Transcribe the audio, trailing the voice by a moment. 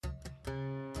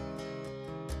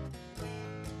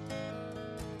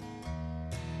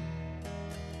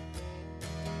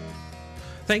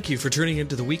Thank you for tuning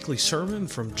into the weekly sermon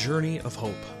from Journey of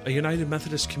Hope, a United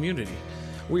Methodist community.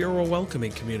 We are a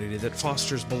welcoming community that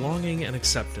fosters belonging and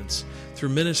acceptance. Through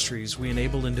ministries, we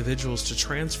enable individuals to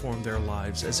transform their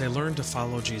lives as they learn to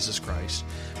follow Jesus Christ.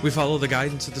 We follow the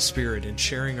guidance of the Spirit in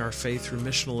sharing our faith through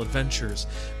missional adventures,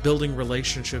 building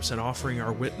relationships, and offering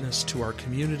our witness to our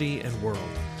community and world.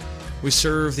 We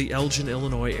serve the Elgin,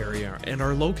 Illinois area and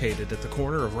are located at the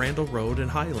corner of Randall Road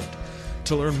and Highland.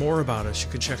 To learn more about us,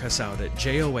 you can check us out at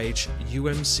johumc.org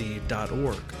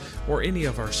or any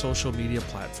of our social media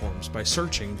platforms by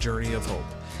searching Journey of Hope.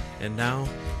 And now,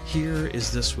 here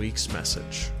is this week's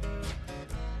message.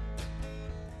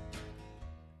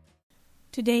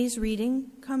 Today's reading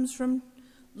comes from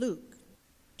Luke,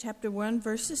 chapter 1,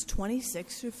 verses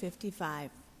 26 through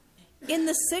 55. In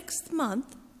the 6th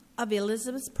month of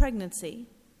Elizabeth's pregnancy,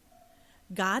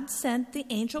 God sent the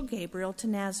angel Gabriel to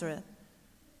Nazareth,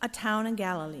 a town in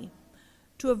Galilee,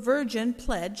 to a virgin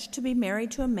pledged to be married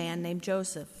to a man named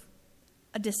Joseph,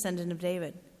 a descendant of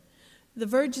David. The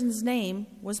virgin's name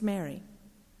was Mary.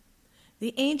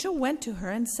 The angel went to her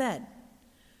and said,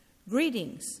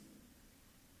 "Greetings,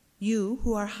 you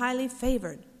who are highly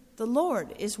favored. The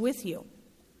Lord is with you."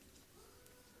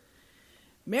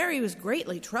 Mary was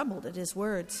greatly troubled at his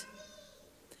words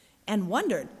and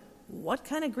wondered what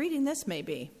kind of greeting this may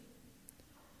be.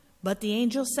 But the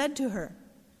angel said to her,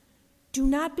 "Do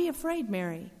not be afraid,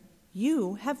 Mary.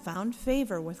 You have found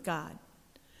favor with God.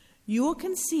 You will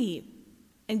conceive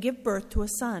and give birth to a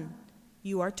son.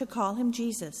 You are to call him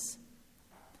Jesus.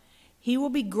 He will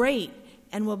be great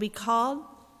and will be called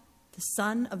the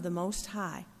Son of the Most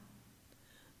High.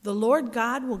 The Lord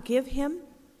God will give him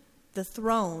the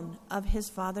throne of his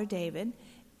father David,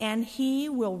 and he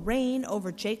will reign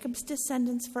over Jacob's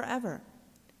descendants forever.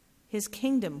 His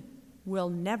kingdom will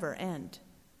never end."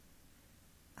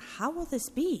 "How will this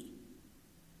be?"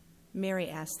 Mary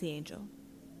asked the angel,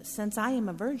 "since I am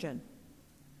a virgin?"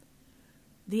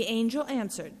 The angel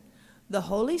answered, "The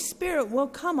Holy Spirit will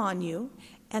come on you,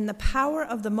 and the power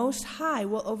of the Most High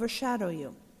will overshadow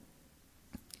you.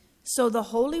 So the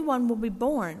Holy One will be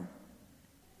born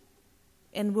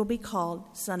and will be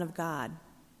called Son of God.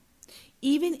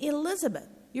 Even Elizabeth,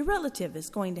 your relative, is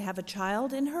going to have a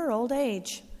child in her old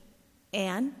age,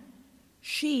 and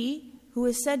she who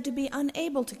is said to be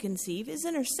unable to conceive is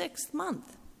in her 6th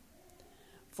month.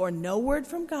 For no word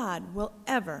from God will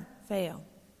ever fail."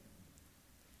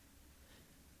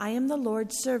 "I am the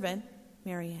Lord's servant,"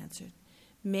 Mary answered.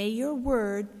 "May your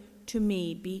word to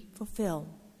me be fulfilled."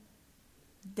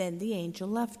 Then the angel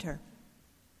left her.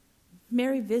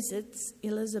 Mary visits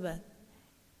Elizabeth.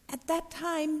 At that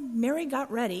time, Mary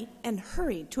got ready and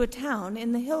hurried to a town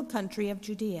in the hill country of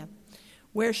Judea,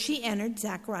 where she entered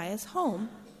Zachariah's home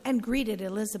and greeted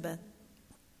Elizabeth.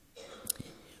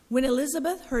 When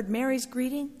Elizabeth heard Mary's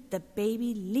greeting, the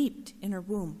baby leaped in her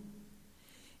womb,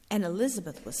 and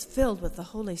Elizabeth was filled with the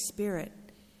Holy Spirit.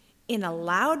 In a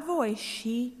loud voice,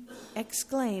 she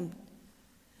exclaimed,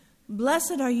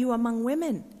 "Blessed are you among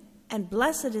women, and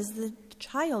blessed is the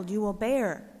child you will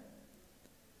bear.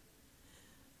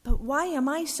 But why am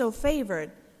I so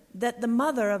favored that the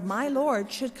mother of my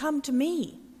Lord should come to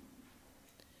me?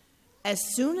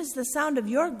 As soon as the sound of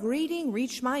your greeting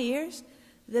reached my ears,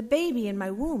 the baby in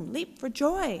my womb leaped for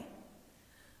joy.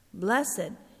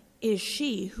 Blessed is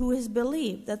she who has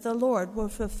believed that the Lord will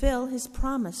fulfill his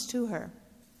promise to her."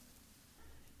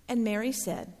 And Mary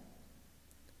said,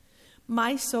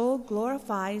 "My soul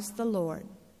glorifies the Lord,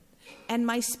 and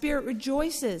my spirit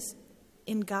rejoices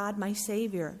in God my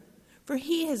Savior, for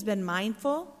he has been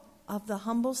mindful of the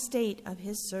humble state of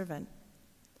his servant.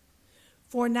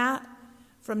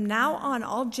 From now on,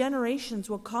 all generations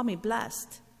will call me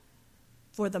blessed,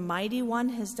 for the Mighty One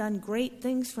has done great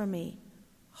things for me.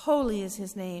 Holy is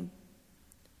his name.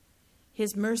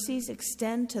 His mercies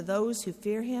extend to those who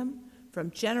fear him from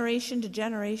generation to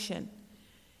generation.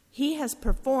 He has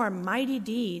performed mighty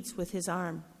deeds with his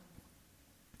arm.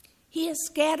 He has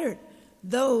scattered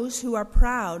those who are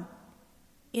proud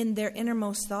in their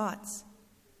innermost thoughts.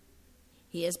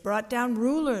 He has brought down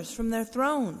rulers from their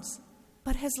thrones,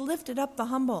 but has lifted up the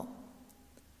humble.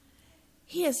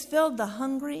 He has filled the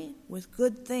hungry with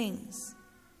good things,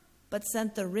 but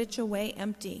sent the rich away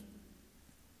empty.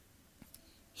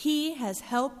 He has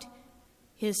helped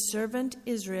his servant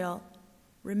Israel,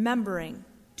 remembering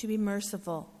to be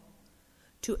merciful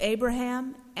to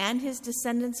Abraham and his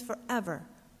descendants forever,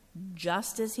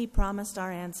 just as he promised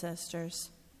our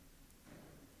ancestors."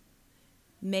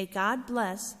 May God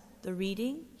bless the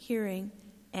reading, hearing,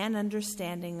 and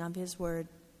understanding of his word.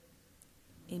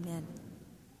 Amen.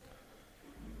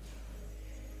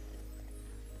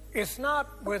 It's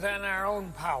not within our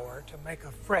own power to make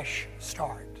a fresh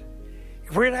start.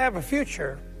 If we're to have a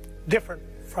future different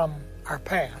from our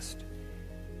past,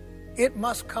 it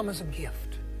must come as a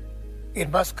gift. It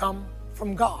must come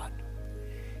from God.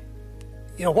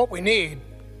 You know, what we need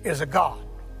is a God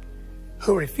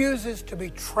who refuses to be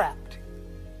trapped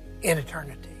in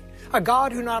eternity. A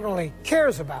God who not only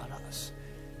cares about us,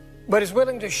 but is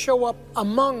willing to show up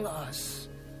among us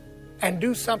and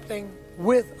do something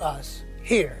with us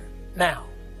here, now.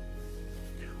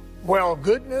 Well,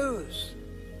 good news.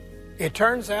 It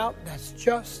turns out that's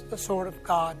just the sort of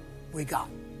God we got.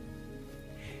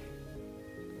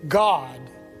 God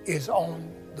is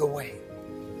on the way.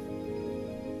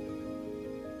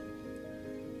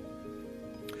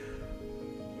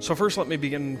 So first, let me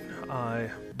begin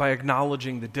by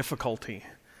acknowledging the difficulty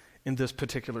in this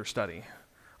particular study.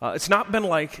 It's not been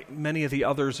like many of the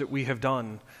others that we have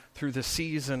done through the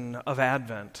season of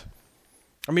Advent.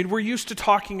 I mean, we're used to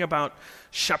talking about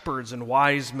shepherds and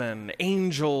wise men,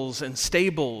 angels and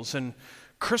stables, and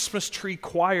Christmas tree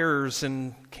choirs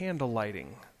and candle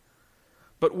lighting.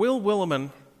 But Will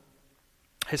Willimon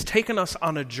has taken us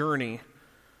on a journey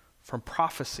from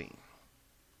prophecy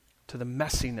to the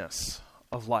messiness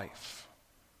of life.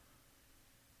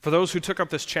 For those who took up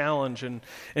this challenge and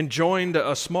joined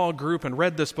a small group and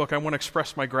read this book, I want to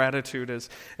express my gratitude as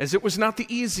it was not the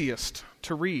easiest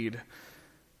to read,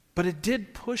 but it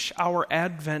did push our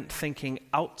Advent thinking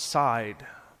outside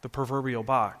the proverbial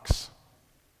box.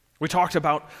 We talked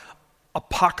about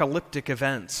apocalyptic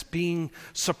events, being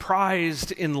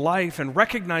surprised in life and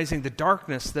recognizing the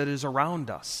darkness that is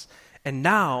around us. And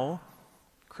now,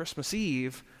 Christmas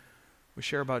Eve, we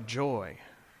share about joy,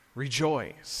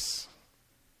 rejoice.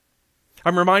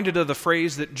 I'm reminded of the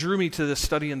phrase that drew me to this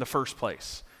study in the first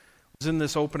place. It was in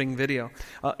this opening video.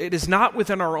 It is not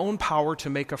within our own power to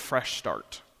make a fresh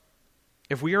start.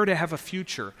 If we are to have a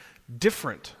future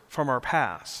different from our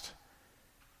past,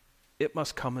 it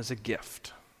must come as a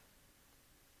gift.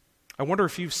 I wonder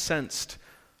if you've sensed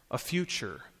a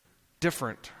future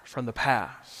different from the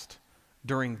past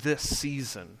during this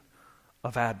season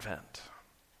of Advent.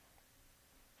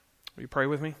 Will you pray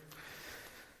with me?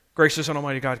 Gracious and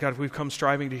almighty God, we've come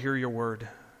striving to hear your word.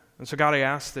 And so God, I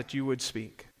ask that you would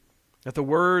speak. That the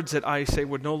words that I say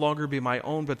would no longer be my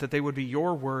own, but that they would be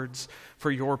your words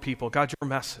for your people. God, your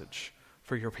message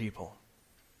for your people.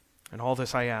 And all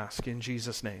this I ask in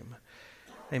Jesus' name.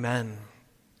 Amen.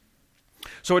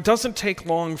 So it doesn't take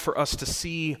long for us to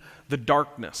see the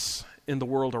darkness in the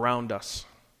world around us.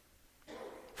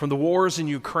 From the wars in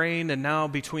Ukraine and now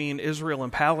between Israel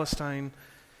and Palestine,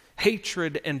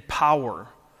 hatred and power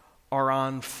are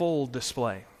on full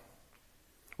display.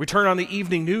 We turn on the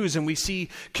evening news and we see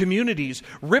communities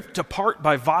ripped apart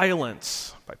by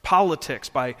violence, by politics,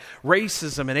 by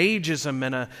racism and ageism,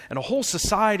 and a whole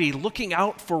society looking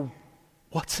out for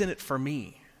what's in it for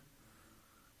me.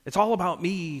 It's all about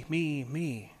me, me,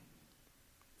 me.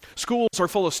 Schools are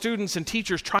full of students and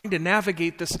teachers trying to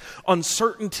navigate this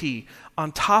uncertainty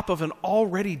on top of an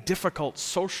already difficult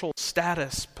social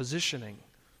status positioning.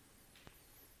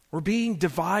 We're being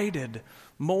divided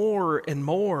more and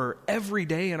more every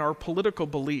day in our political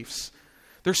beliefs.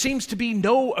 There seems to be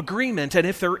no agreement, and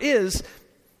if there is,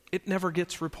 it never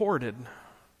gets reported.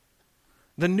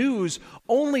 The news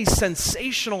only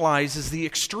sensationalizes the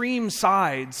extreme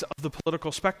sides of the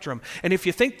political spectrum. And if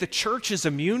you think the church is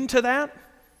immune to that,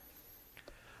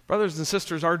 brothers and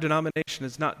sisters, our denomination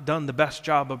has not done the best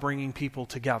job of bringing people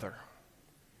together.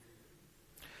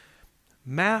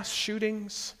 Mass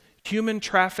shootings, human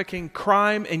trafficking,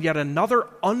 crime, and yet another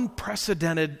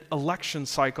unprecedented election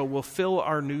cycle will fill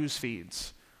our news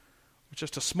feeds with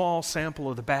just a small sample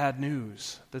of the bad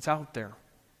news that's out there.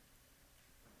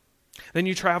 Then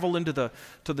you travel into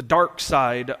the dark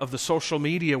side of the social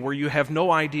media where you have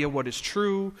no idea what is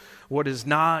true, what is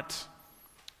not,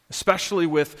 especially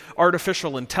with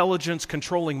artificial intelligence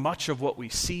controlling much of what we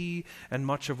see and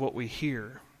much of what we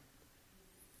hear.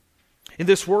 In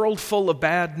this world full of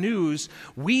bad news,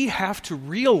 we have to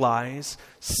realize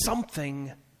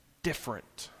something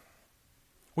different.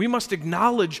 We must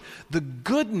acknowledge the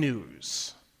good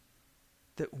news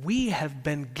that we have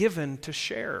been given to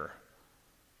share.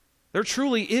 There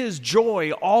truly is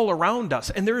joy all around us,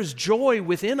 and there is joy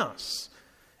within us,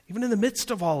 even in the midst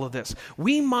of all of this.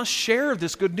 We must share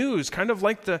this good news, kind of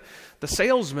like the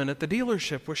salesman at the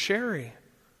dealership with Sherry.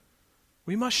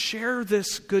 We must share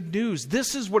this good news.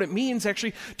 This is what it means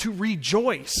actually to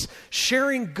rejoice.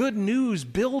 Sharing good news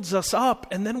builds us up,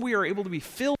 and then we are able to be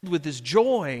filled with this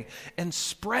joy and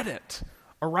spread it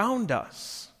around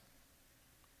us.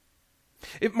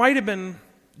 It might have been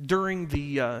during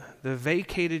the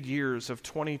vacated years of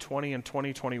 2020 and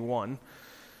 2021,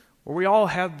 where we all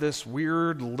had this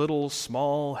weird little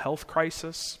small health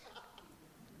crisis,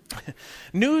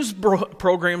 news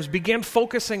programs began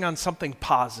focusing on something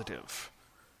positive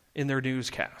in their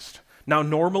newscast. Now,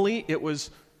 normally it was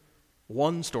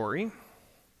one story,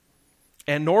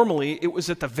 and normally it was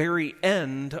at the very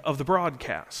end of the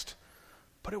broadcast,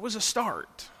 but it was a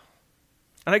start.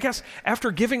 And I guess after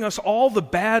giving us all the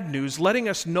bad news, letting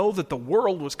us know that the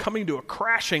world was coming to a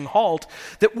crashing halt,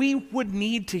 that we would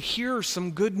need to hear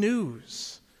some good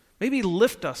news. Maybe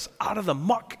lift us out of the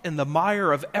muck and the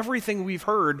mire of everything we've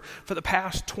heard for the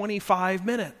past 25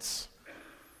 minutes.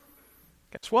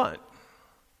 Guess what?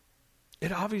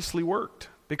 It obviously worked,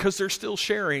 because they're still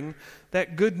sharing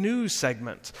that good news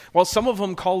segment. While some of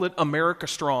them call it America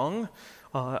Strong,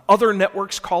 other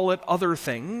networks call it other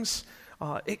things.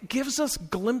 It gives us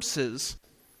glimpses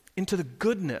into the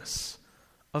goodness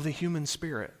of the human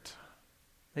spirit.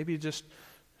 Maybe just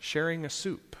sharing a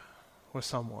soup with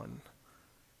someone.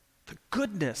 The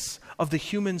goodness of the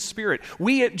human spirit.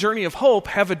 We at Journey of Hope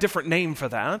have a different name for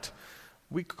that.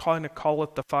 We kind of call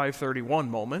it the 531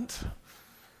 moment.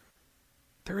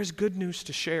 There is good news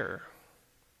to share.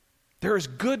 There is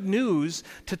good news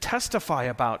to testify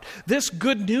about. This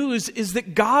good news is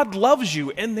that God loves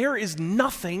you, and there is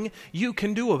nothing you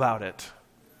can do about it.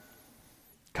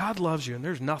 God loves you, and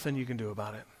there's nothing you can do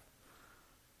about it.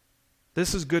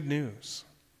 This is good news.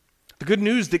 The good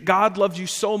news that God loves you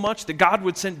so much that God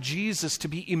would send Jesus to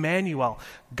be Emmanuel,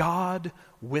 God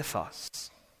with us.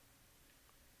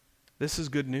 This is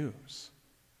good news.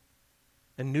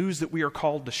 And news that we are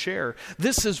called to share.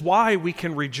 This is why we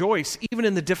can rejoice even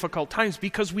in the difficult times,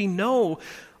 because we know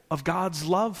of God's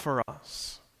love for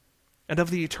us and of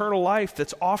the eternal life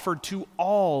that's offered to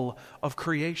all of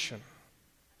creation.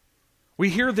 We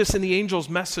hear this in the angel's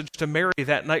message to Mary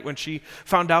that night when she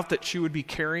found out that she would be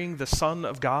carrying the Son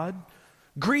of God.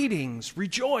 Greetings,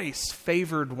 rejoice,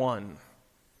 favored one.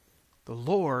 The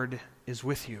Lord is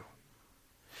with you.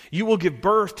 You will give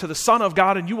birth to the Son of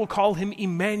God, and you will call him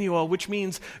Emmanuel, which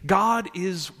means God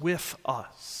is with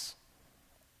us.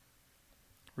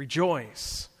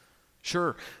 Rejoice.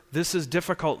 Sure, this is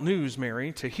difficult news,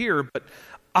 Mary, to hear, but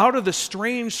out of the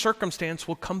strange circumstance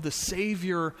will come the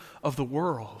Savior of the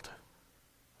world.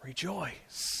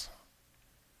 Rejoice.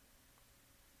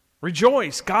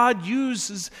 Rejoice. God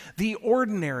uses the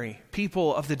ordinary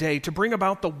people of the day to bring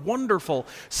about the wonderful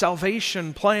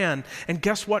salvation plan. And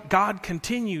guess what? God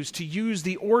continues to use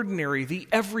the ordinary, the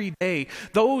everyday,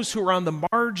 those who are on the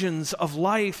margins of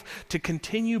life to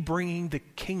continue bringing the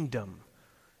kingdom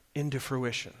into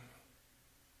fruition.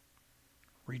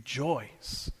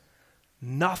 Rejoice.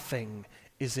 Nothing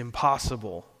is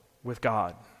impossible with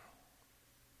God.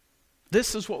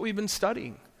 This is what we've been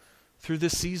studying through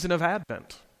this season of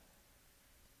Advent.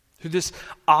 Through this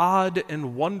odd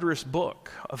and wondrous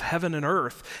book of heaven and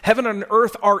earth. Heaven and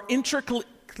earth are intricately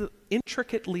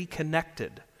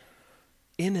connected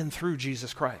in and through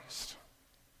Jesus Christ.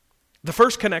 The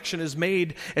first connection is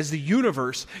made as the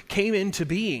universe came into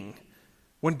being,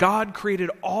 when God created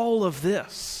all of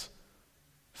this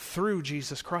through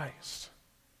Jesus Christ.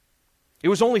 It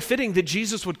was only fitting that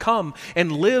Jesus would come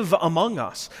and live among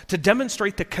us to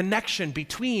demonstrate the connection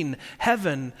between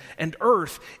heaven and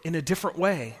earth in a different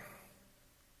way.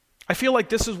 I feel like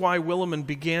this is why Willimon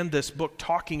began this book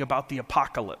talking about the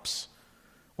apocalypse,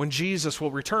 when Jesus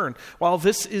will return. While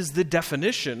this is the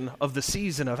definition of the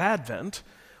season of Advent,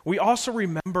 we also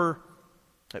remember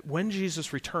that when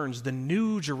Jesus returns, the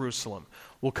new Jerusalem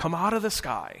will come out of the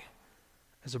sky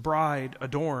as a bride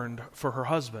adorned for her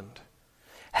husband.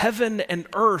 Heaven and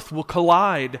earth will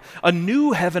collide. A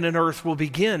new heaven and earth will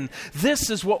begin. This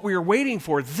is what we are waiting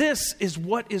for. This is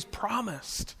what is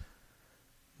promised.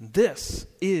 This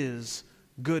is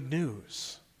good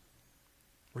news.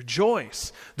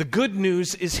 Rejoice. The good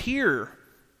news is here.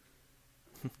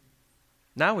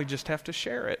 Now we just have to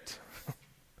share it.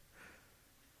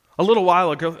 A little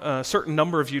while ago, a certain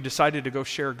number of you decided to go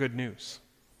share good news.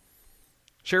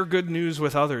 Share good news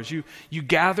with others. You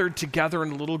gathered together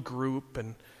in a little group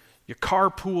and you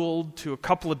carpooled to a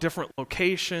couple of different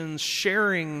locations,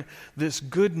 sharing this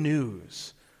good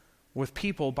news with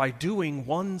people by doing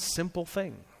one simple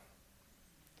thing.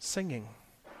 Singing.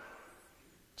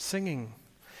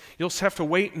 You'll just have to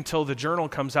wait until the journal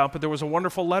comes out, but there was a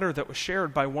wonderful letter that was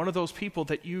shared by one of those people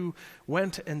that you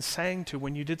went and sang to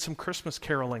when you did some Christmas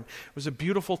caroling. It was a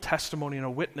beautiful testimony and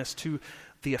a witness to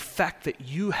the effect that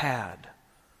you had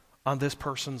on this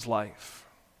person's life.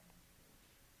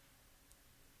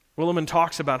 Willimon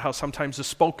talks about how sometimes the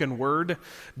spoken word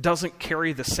doesn't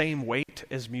carry the same weight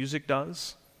as music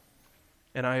does.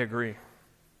 And I agree.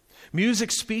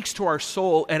 Music speaks to our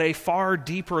soul at a far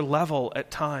deeper level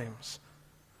at times.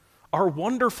 Our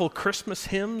wonderful Christmas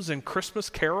hymns and Christmas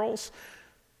carols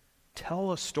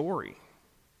tell a story.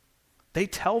 They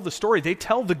tell the story. They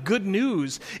tell the good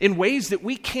news in ways that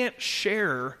we can't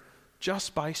share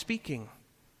just by speaking.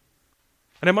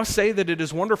 And I must say that it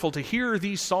is wonderful to hear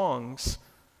these songs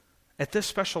at this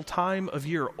special time of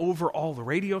year over all the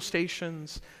radio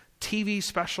stations, TV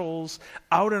specials,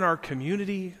 out in our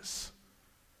communities.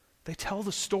 They tell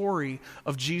the story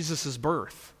of Jesus'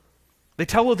 birth. They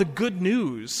tell of the good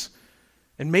news.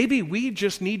 And maybe we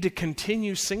just need to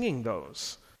continue singing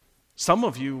those. Some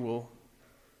of you will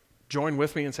join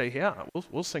with me and say, yeah,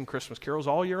 we'll sing Christmas carols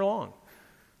all year long.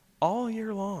 All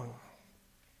year long.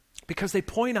 Because they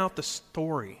point out the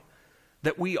story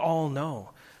that we all know.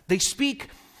 They speak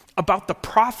about the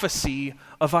prophecy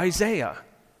of Isaiah.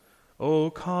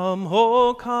 O come,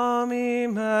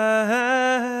 Emmanuel,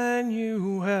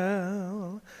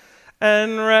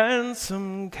 and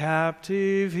ransom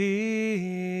captive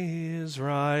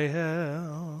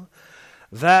Israel,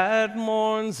 that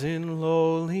mourns in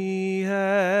lowly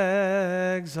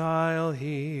exile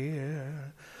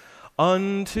here,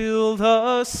 until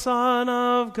the Son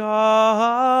of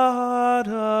God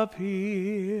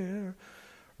appear.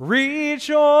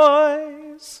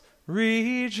 Rejoice,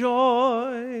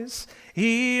 rejoice,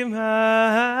 Emmanuel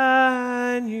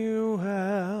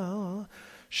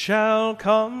shall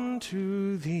come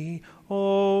to thee,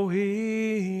 O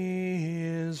Israel.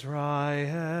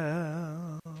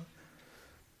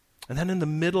 And then in the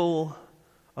middle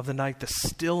of the night, the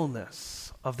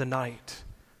stillness of the night,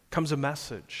 comes a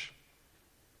message.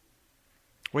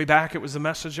 Way back, it was the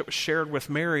message that was shared with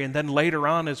Mary, and then later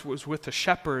on it was with the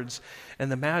shepherds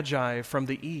and the magi from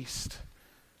the east.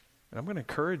 And I'm going to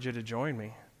encourage you to join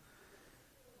me,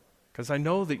 because I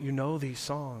know that you know these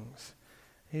songs.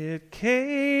 It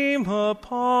came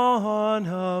upon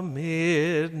a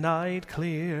midnight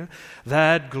clear,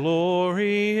 that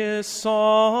glorious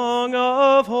song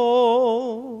of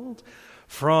old,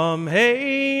 from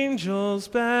angels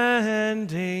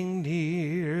bending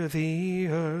near the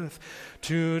earth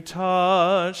to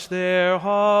touch their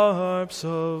harps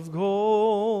of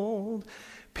gold.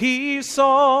 Peace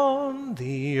on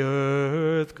the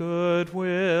earth,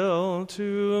 goodwill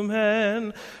to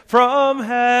men, from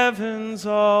heaven's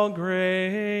all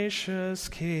gracious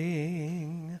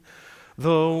King.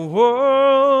 The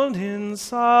world in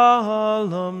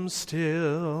solemn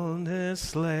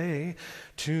stillness lay,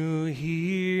 to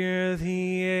hear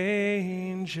the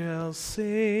angels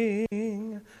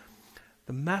sing.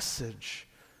 The message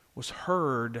was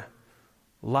heard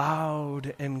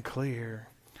loud and clear.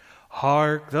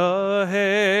 Hark, the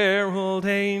herald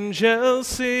angels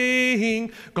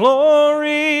sing,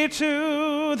 glory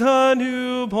to the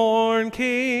newborn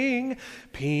King.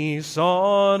 Peace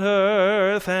on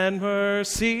earth and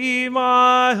mercy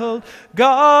mild,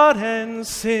 God and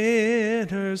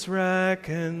sinners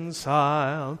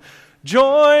reconciled.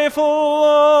 Joyful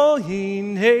all ye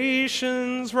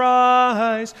nations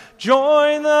rise,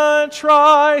 join the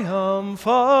triumph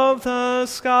of the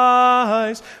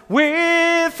skies.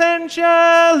 With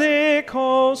angelic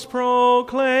hosts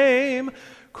proclaim,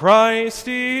 Christ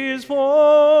is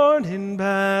born in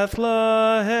Bethlehem.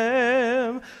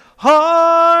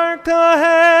 Hark, the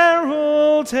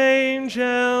herald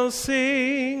angels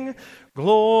sing,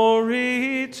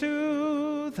 glory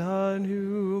to the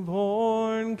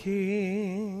newborn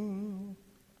King.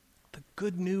 The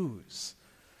good news,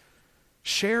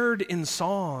 shared in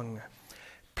song,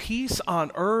 peace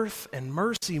on earth and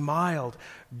mercy mild,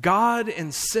 God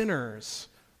and sinners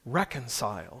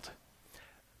reconciled.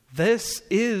 This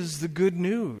is the good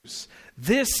news.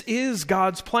 This is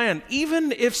God's plan,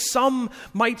 even if some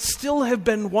might still have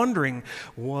been wondering,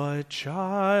 what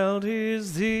child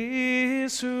is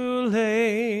this who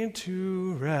lay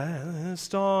to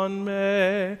rest on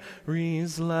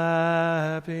Mary's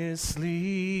lap is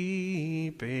sleeping,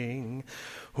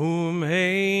 whom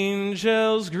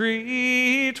angels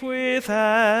greet with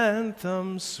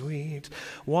anthems sweet,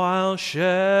 while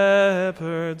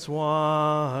shepherds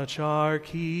watch are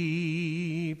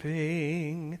keeping.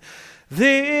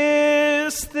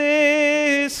 This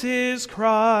is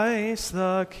Christ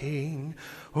the King,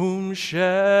 whom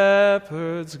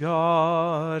shepherds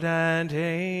guard and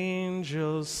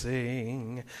angels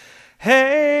sing.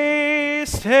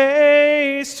 Haste,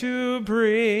 haste to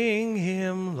bring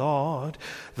him, Lord,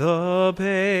 the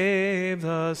babe,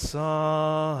 the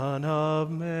Son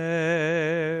of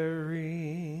Mary.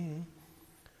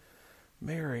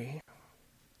 Mary,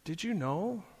 did you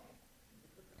know?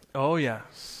 Oh,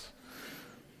 yes.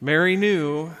 Mary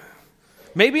knew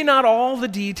Maybe not all the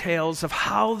details of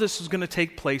how this was going to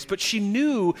take place, but she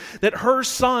knew that her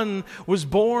son was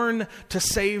born to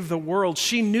save the world.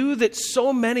 She knew that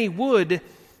so many would,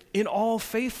 in all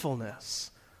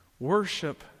faithfulness,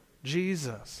 worship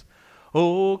Jesus.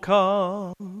 O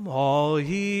come, all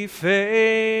ye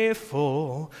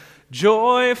faithful,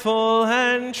 joyful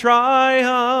and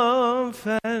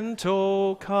triumphant,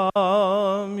 O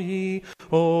come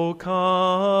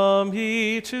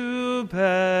ye to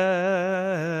Bethlehem.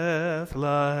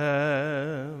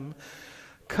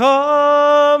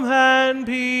 Come and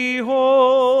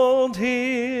behold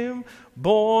him,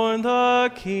 born the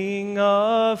King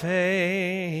of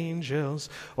angels.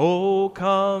 O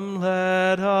come,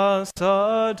 let us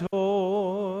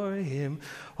adore him.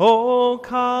 O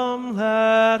come,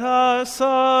 let us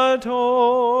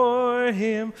adore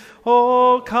him.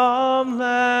 O come,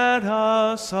 let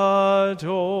us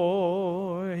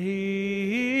adore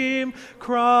him,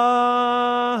 Christ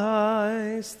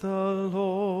the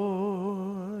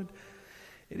Lord.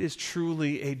 It is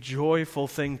truly a joyful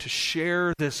thing to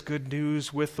share this good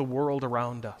news with the world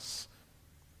around us.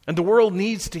 And the world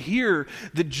needs to hear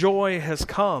that joy has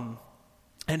come,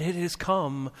 and it has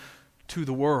come to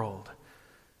the world.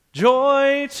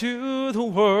 Joy to the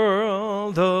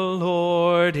world, the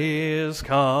Lord is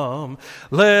come.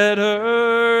 Let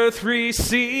earth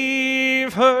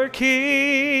receive her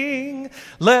King.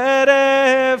 Let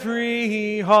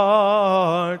every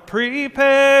heart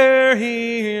prepare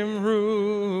him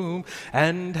room.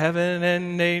 And heaven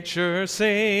and nature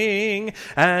sing,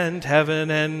 and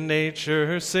heaven and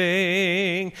nature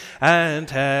sing, and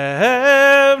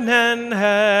heaven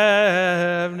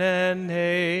and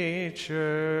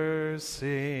nature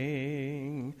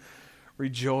sing.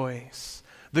 Rejoice.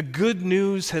 The good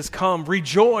news has come.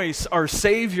 Rejoice, our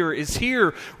Savior is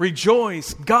here.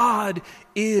 Rejoice, God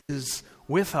is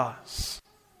with us.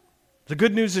 The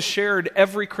good news is shared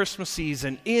every Christmas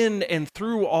season in and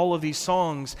through all of these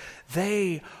songs.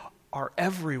 They are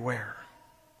everywhere.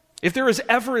 If there is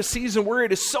ever a season where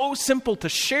it is so simple to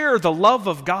share the love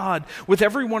of God with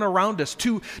everyone around us,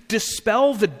 to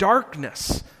dispel the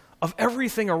darkness of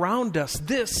everything around us,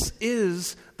 this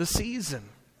is the season.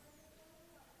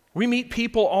 We meet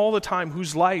people all the time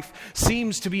whose life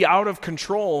seems to be out of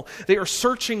control. They are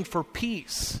searching for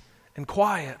peace and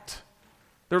quiet.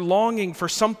 They're longing for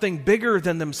something bigger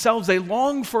than themselves. They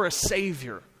long for a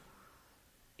Savior,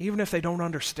 even if they don't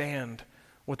understand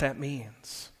what that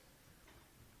means.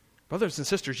 Brothers and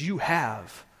sisters, you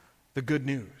have the good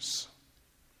news.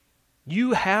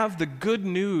 You have the good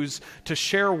news to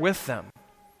share with them.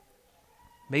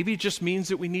 Maybe it just means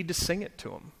that we need to sing it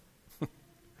to them.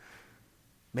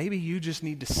 Maybe you just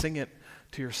need to sing it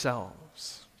to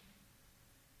yourselves.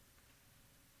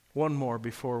 One more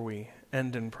before we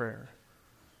end in prayer.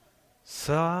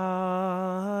 Silent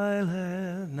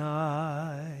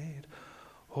night,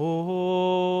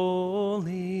 holy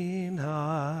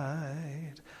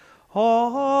night,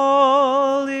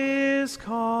 all is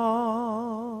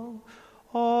calm,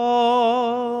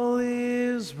 all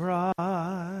is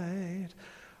bright,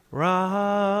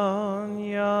 round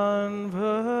yon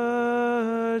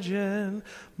virgin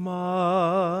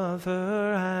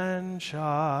mother and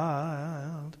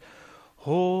child,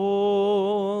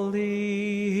 holy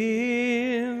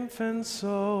infant,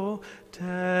 so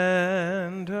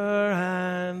tender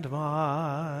and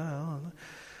mild,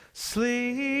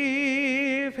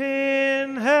 sleep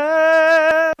in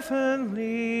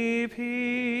heavenly peace,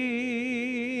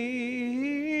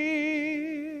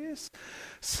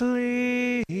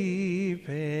 sleep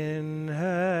in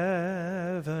heavenly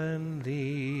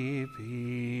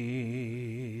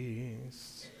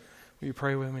peace. Will you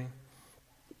pray with me?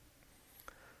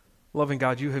 Loving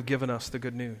God, you have given us the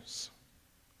good news.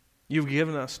 You've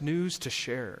given us news to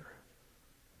share.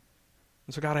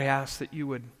 And so God, I ask that you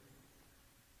would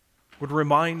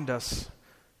remind us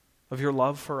of your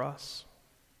love for us,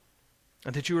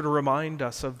 and that you would remind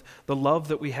us of the love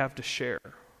that we have to share.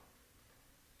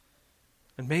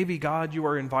 And maybe, God, you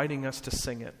are inviting us to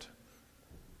sing it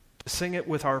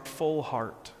with our full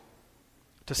heart,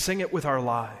 to sing it with our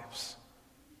lives,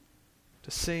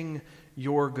 to sing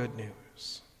your good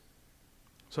news.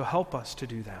 So help us to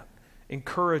do that.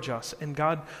 Encourage us. And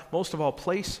God, most of all,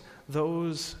 place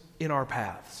those in our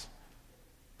paths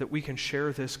that we can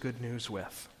share this good news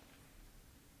with.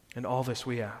 And all this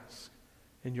we ask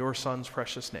in your Son's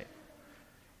precious name.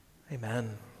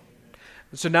 Amen.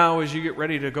 So now as you get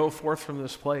ready to go forth from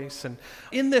this place, and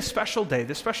in this special day,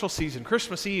 this special season,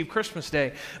 Christmas Eve, Christmas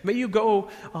Day, may you go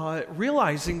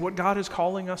realizing what God is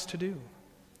calling us to do.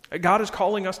 God is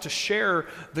calling us to share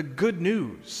the good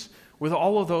news with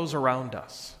all of those around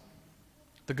us.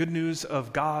 the good news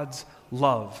of God's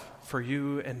love for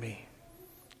you and me.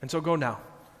 And so go now,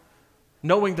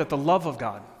 knowing that the love of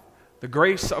God, the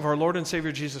grace of our Lord and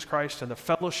Savior Jesus Christ, and the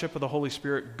fellowship of the Holy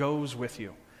Spirit goes with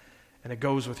you, and it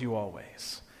goes with you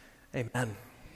always. Amen.